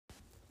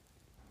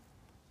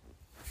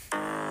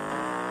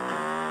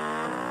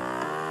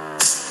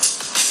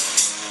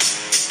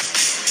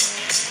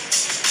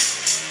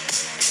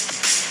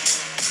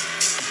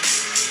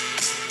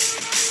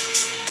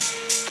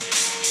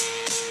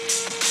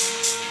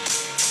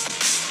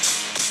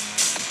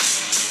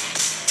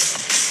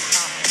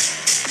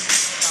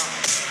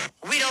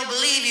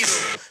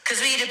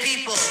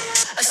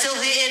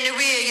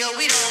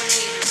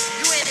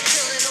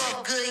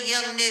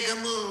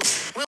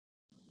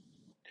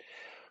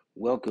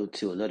Welcome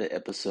to another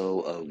episode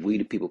of We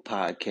the People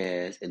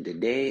podcast. And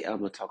today I'm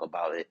going to talk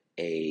about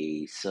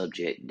a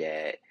subject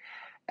that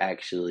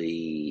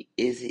actually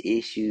is an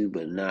issue,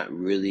 but not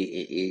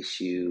really an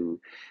issue.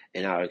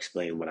 And I'll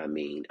explain what I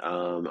mean.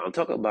 I'm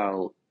talking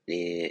about,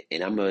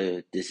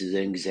 this is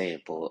an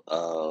example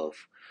of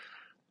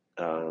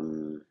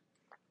um,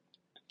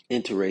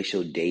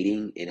 interracial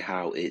dating and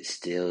how it's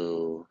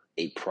still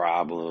a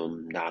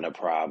problem, not a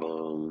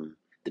problem,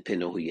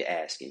 depending on who you're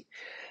asking.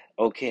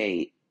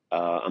 Okay,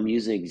 I'm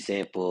using an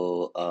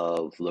example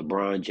of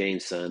LeBron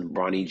James' son,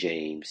 Bronny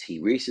James. He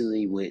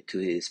recently went to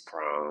his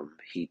prom.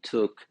 He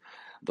took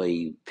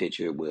a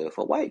picture with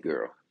a white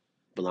girl,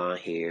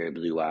 blonde hair,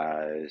 blue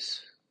eyes,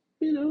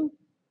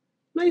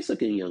 nice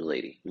looking young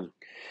lady.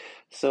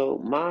 So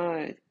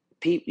my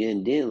peep,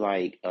 and then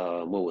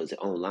what was it,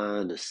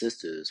 online, the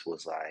sisters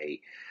was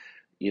like,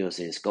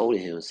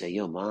 scolding him and say,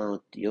 your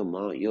mom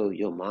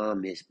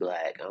is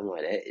black. I'm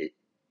like,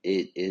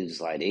 it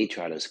is like they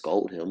try to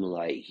scold him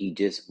like he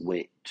just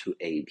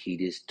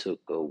took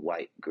a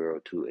white girl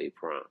to a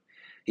prom.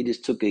 He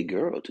just took a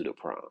girl to the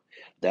prom.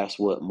 That's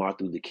what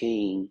Martin Luther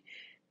King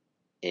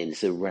and the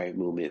civil rights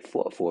movement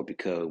fought for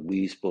because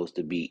we supposed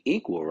to be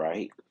equal,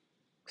 right?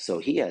 So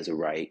he has a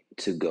right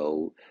to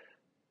go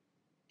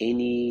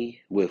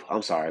with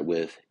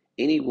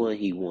anyone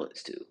he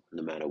wants to,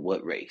 no matter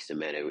what race, no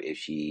matter if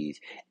she's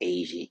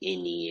Asian,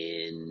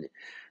 Indian,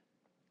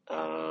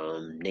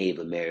 Native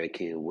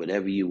American,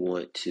 whatever you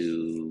want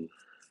to,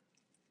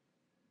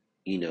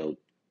 you know,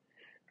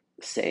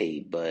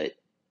 say. But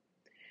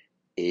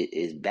it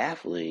is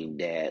baffling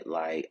that,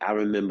 like, I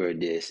remember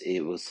this. It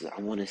was,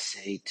 I want to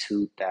say,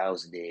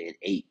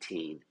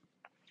 2018,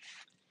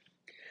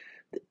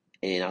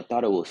 and I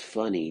thought it was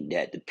funny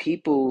that the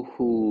people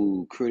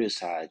who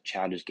criticized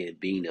Childish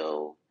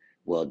Gambino,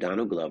 well,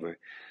 Donald Glover,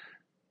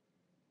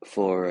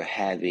 for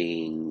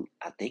having,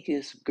 I think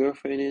his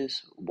girlfriend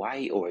is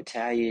white or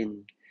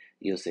Italian,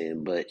 you know what I'm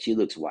saying, but she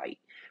looks white.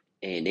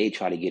 And they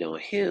try to get on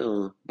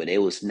him, but they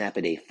will snap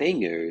at their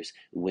fingers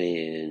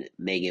when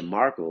Meghan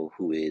Markle,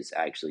 who is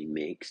actually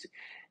mixed,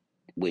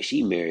 when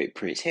she married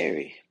Prince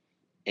Harry.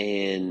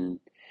 And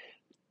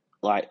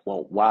like,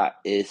 well, why?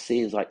 It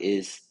seems like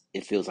it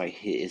feels like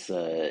it's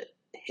a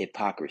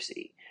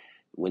hypocrisy.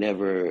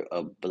 Whenever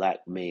a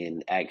black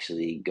man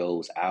actually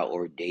goes out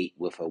or date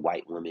with a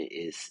white woman,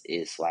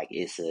 it's like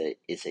it's an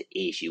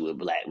issue with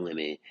black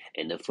women.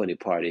 And the funny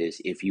part is,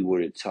 if you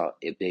were to talk,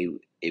 if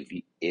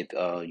you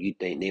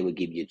think they would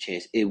give you a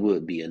chance, it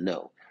would be a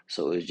no.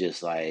 So it's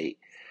just like,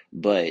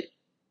 but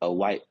a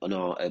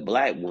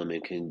black woman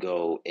can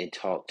go and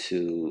talk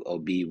to or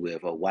be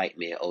with a white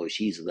man. Oh,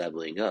 she's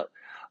leveling up.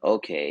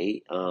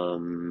 Okay,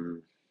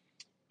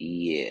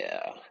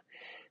 yeah.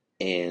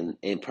 And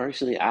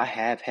personally, I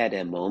have had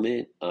that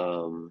moment.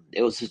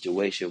 There was a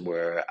situation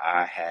where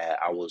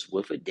I was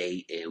with a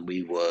date and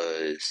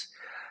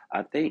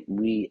I think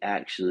we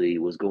actually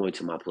was going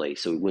to my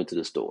place, so we went to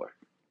the store.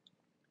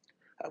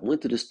 I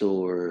went to the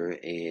store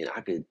and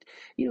I could,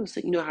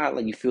 say, how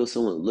like you feel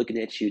someone looking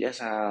at you. That's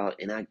how,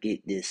 and I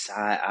get this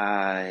side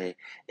eye,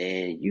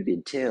 and you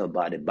can tell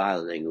by the body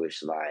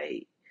language,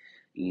 like,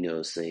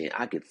 saying,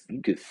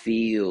 you could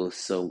feel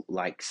some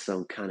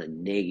kind of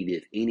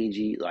negative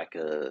energy, like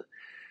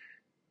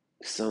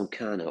some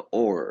kind of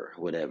aura,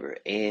 whatever.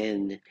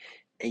 And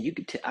you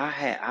could tell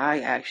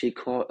I actually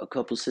caught a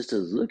couple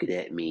sisters looking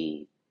at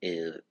me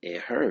and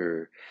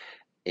her,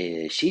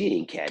 and she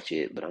didn't catch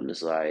it, but I'm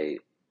just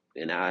like,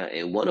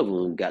 and one of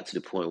them got to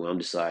the point where I'm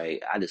just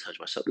like, I just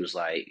hunched myself, just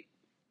like,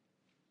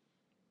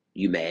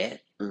 you mad?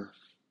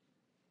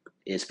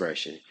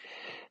 Expression.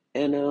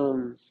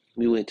 And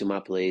we went to my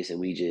place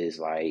and we just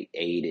like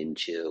ate and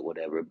chilled,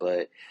 whatever.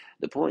 But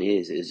the point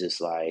is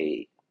just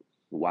like,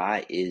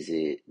 why is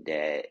it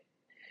that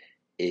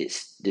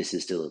this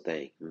is still a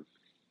thing?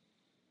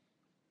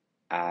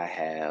 I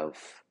have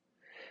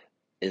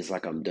it's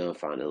like I'm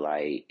dumbfounded,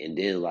 like, and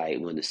then like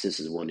when the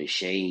sisters want to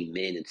shame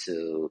men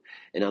into,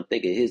 and I'm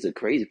thinking, here's the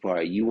crazy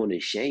part: you want to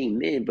shame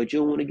men, but you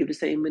don't want to give the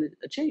same men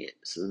a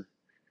chance.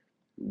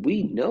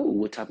 We know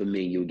what type of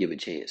men you'll give a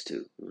chance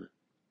to.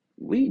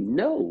 We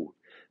know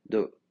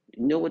the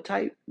you know what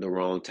type, the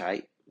wrong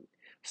type.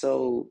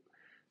 So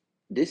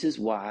this is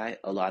why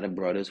a lot of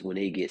brothers, when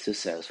they get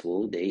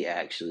successful, they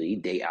actually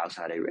date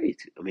outside their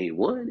race. I mean,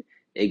 one,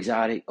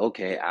 exotic,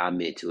 okay, I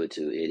admit to it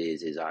too. It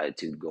is exotic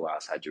to go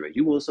outside your race.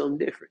 You want something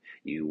different.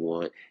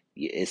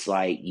 It's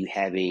like you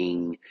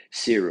having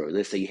cereal.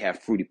 Let's say you have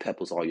Fruity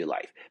Pebbles all your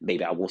life.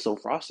 Maybe I want some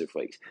Frosted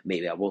Flakes.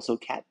 Maybe I want some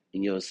what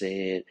I'm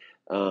saying,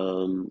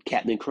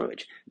 Captain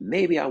Crunch.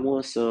 Maybe I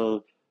want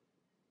some,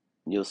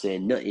 nut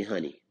and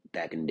honey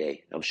back in the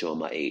day. I'm showing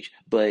my age.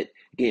 But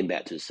getting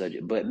back to the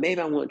subject, but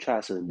maybe I want to try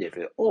something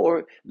different.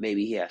 Or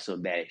maybe he has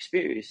some bad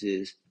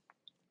experiences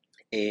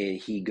and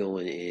he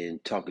going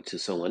and talking to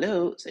someone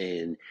else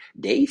and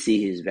they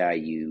see his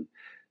value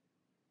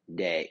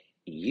that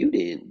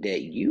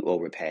that you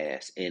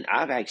overpassed. And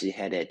I've actually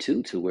had that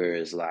too, to where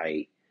it's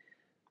like,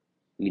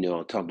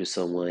 I'm talking to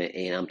someone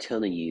and I'm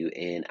telling you,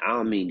 and I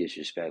don't mean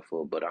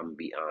disrespectful, but I'm gonna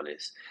be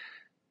honest.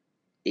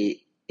 it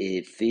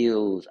it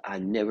feels I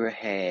never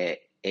had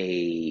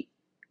to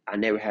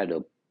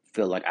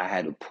feel like I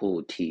had to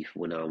pull teeth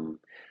when I'm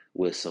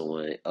with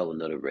someone of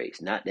another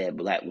race. Not that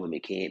black women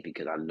can't,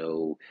 because I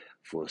know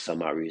for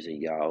some odd reason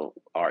y'all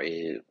are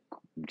in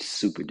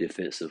super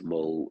defensive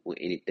mode with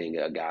anything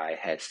a guy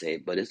has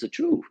said, but it's the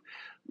truth.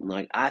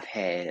 Like I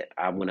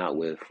went out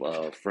with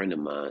a friend of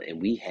mine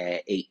and we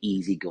had a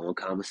easygoing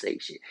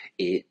conversation.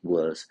 It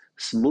was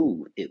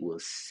smooth. It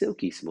was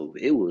silky smooth.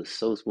 It was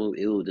so smooth.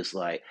 It was just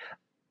like,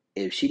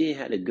 if she didn't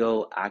have to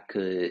go, I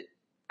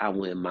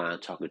wouldn't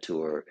mind talking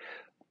to her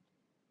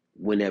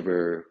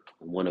whenever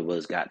one of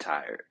us got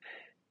tired.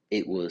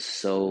 It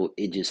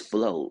just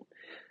flowed.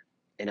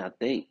 And I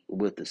think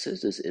with the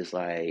sisters, it's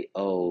like,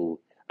 oh,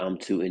 I'm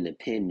too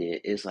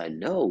independent. It's like,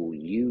 no,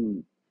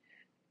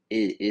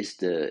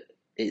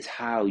 it's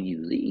how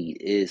you lead.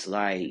 It's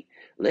like,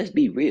 let's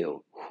be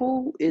real.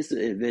 Who is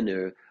the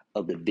inventor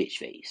of the bitch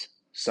face?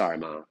 Sorry,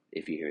 mom,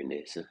 if you're hearing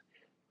this.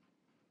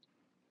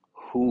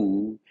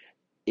 Who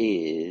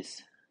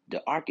is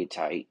the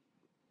archetype?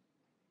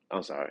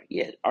 I'm sorry,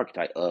 yeah,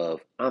 archetype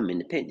of I'm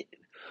independent.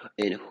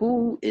 And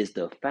who is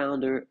the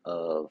founder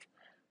of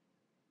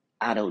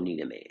I don't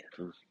need a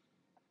man?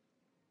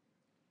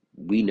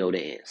 We know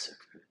the answer.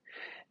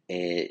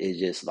 And it's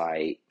just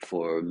like,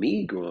 for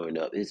me growing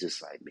up, it's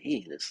just like,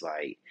 man, it's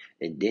like,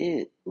 and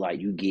then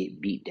like you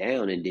get beat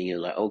down, and then you're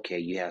like, okay,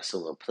 you have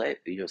someone you know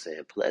what I'm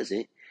saying,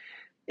 pleasant,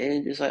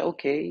 and it's like,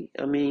 okay,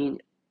 I mean,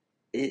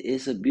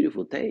 it's a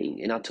beautiful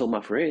thing. And I told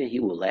my friend, he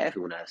was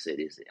laughing when I said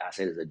this. I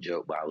said it as a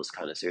joke, but I was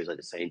kind of serious at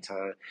the same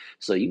time.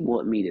 So you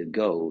want me to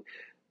go,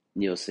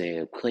 you know what I'm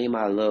saying, claim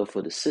my love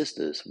for the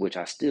sisters, which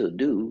I still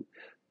do,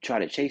 try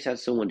to chase out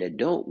someone that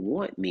don't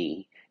want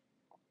me,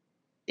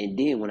 and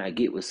then when I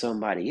get with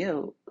somebody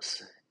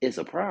else, it's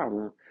a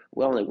problem.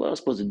 Well, I'm like, what am I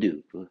supposed to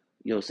do? You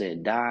know what I'm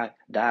saying? Die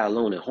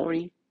alone and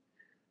horny?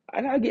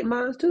 I gotta get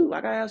mine too. I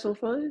gotta have some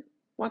fun.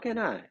 Why can't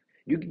I?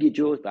 You can get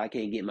yours, but I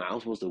can't get mine. I'm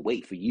supposed to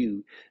wait for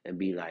you and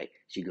be like,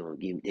 she gonna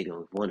give me, they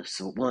gonna one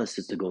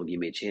sister gonna give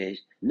me a chance.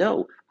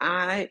 No,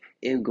 I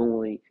am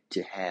going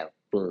to have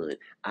fun.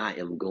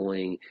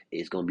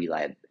 It's gonna be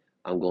like,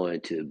 I'm going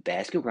to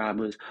Baskin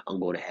Robbins. I'm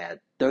going to have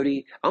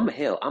 30. I'm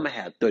gonna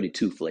have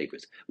 32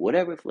 flavors,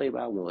 whatever flavor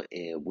I want,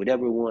 and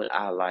whatever one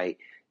I like,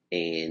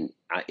 and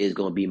it's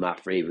gonna be my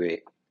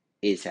favorite.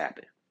 It's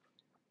happening.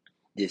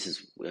 This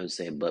is what I'm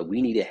saying. But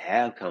we need to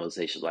have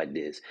conversations like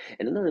this.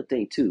 And another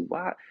thing too, you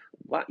know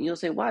what I'm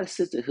saying, why the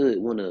sisterhood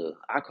wanna,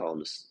 I call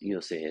them, you know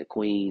what I'm saying,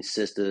 queens,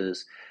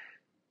 sisters.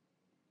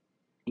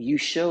 You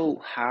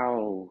show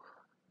how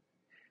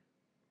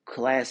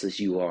classless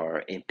you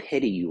are and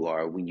petty you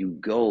are when you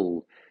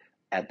go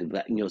at the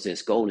black, you know what I'm saying,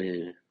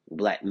 scolding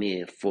black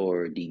men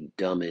for the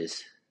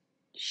dumbest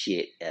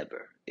shit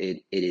ever.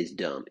 It is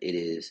dumb. It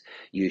is,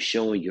 you're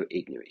showing your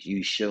ignorance.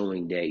 You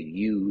showing that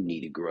you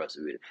need to grow up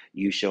with it.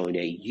 You showing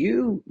that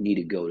you need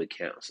to go to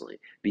counseling,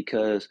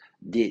 because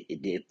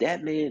if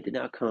that man did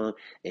not come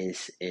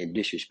and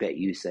disrespect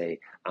you, say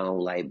I don't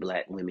like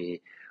black women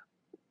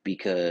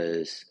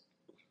because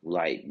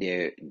like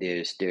they're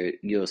you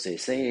know what I'm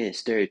saying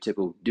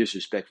stereotypical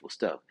disrespectful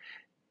stuff,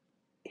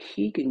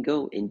 he can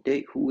go and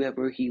date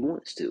whoever he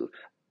wants to.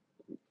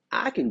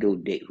 I can go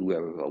date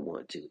whoever I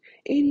want to.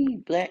 Any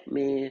black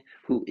man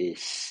who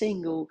is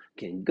single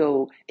can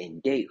go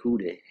and date who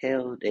the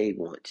hell they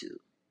want to.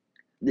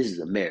 This is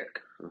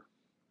America.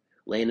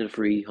 Land of the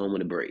free, home of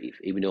the brave.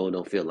 Even though it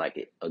don't feel like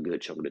it a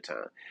good chunk of the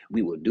time.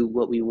 We will do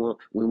what we want,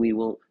 when we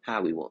want,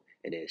 how we want.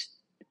 And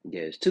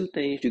there's two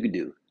things you can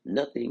do.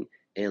 Nothing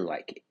and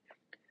like it.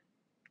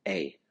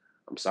 Hey,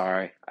 I'm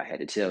sorry I had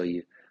to tell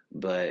you,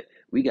 but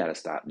we gotta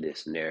stop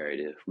this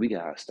narrative. We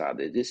gotta stop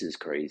it. This is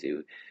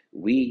crazy.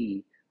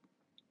 We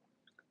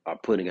are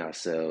putting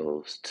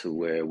ourselves to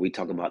where we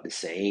talk about the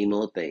same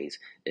old things.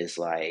 It's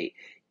like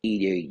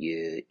either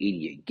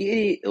you get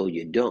it or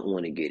you don't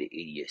want to get it.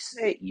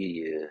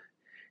 Either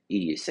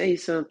you say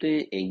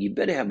something, and you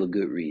better have a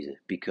good reason,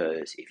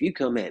 because if you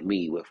come at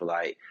me with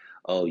like,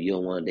 oh, you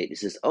don't want to date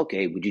this, is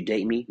okay. Would you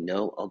date me?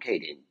 No. Okay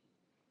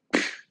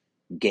then.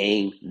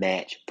 Game,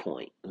 match,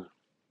 point.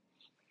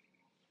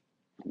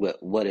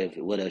 What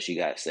else you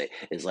gotta say?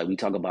 It's like we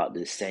talk about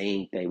the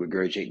same thing,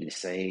 regurgitate the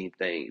same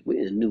thing.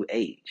 We're in a new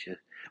age.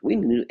 We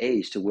in a new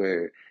age to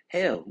where,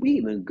 hell,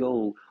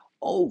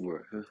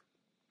 over.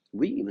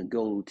 We even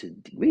go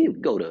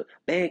to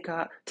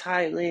Bangkok,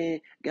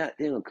 Thailand,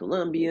 goddamn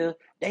Colombia.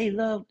 They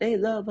love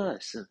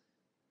us.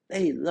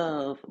 They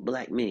love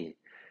black men.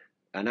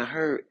 And I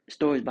heard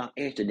stories about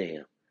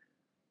Amsterdam.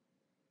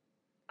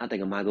 I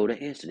think I might go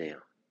to Amsterdam.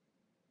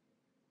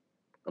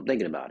 I'm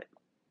thinking about it.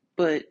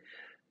 But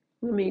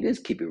I mean, let's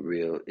keep it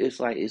real.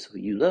 It's like, it's who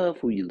you love,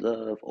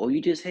 or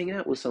you just hang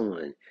out with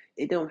someone.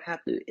 It don't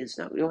have to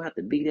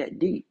be that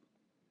deep.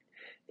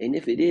 And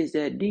if it is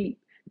that deep,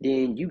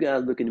 then you gotta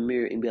look in the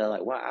mirror and be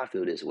like, why I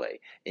feel this way.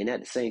 And at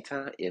the same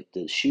time, if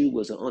the shoe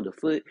was an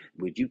underfoot,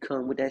 would you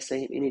come with that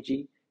same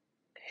energy?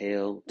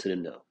 Hell to the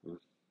no.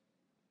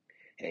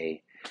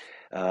 Hey,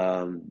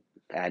 I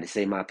had to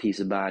say my piece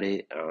about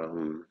it. You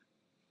know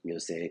what I'm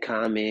saying?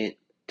 Comment,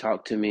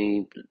 talk to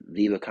me,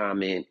 leave a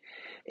comment,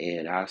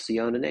 and I'll see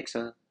you on the next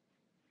time.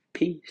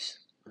 Peace.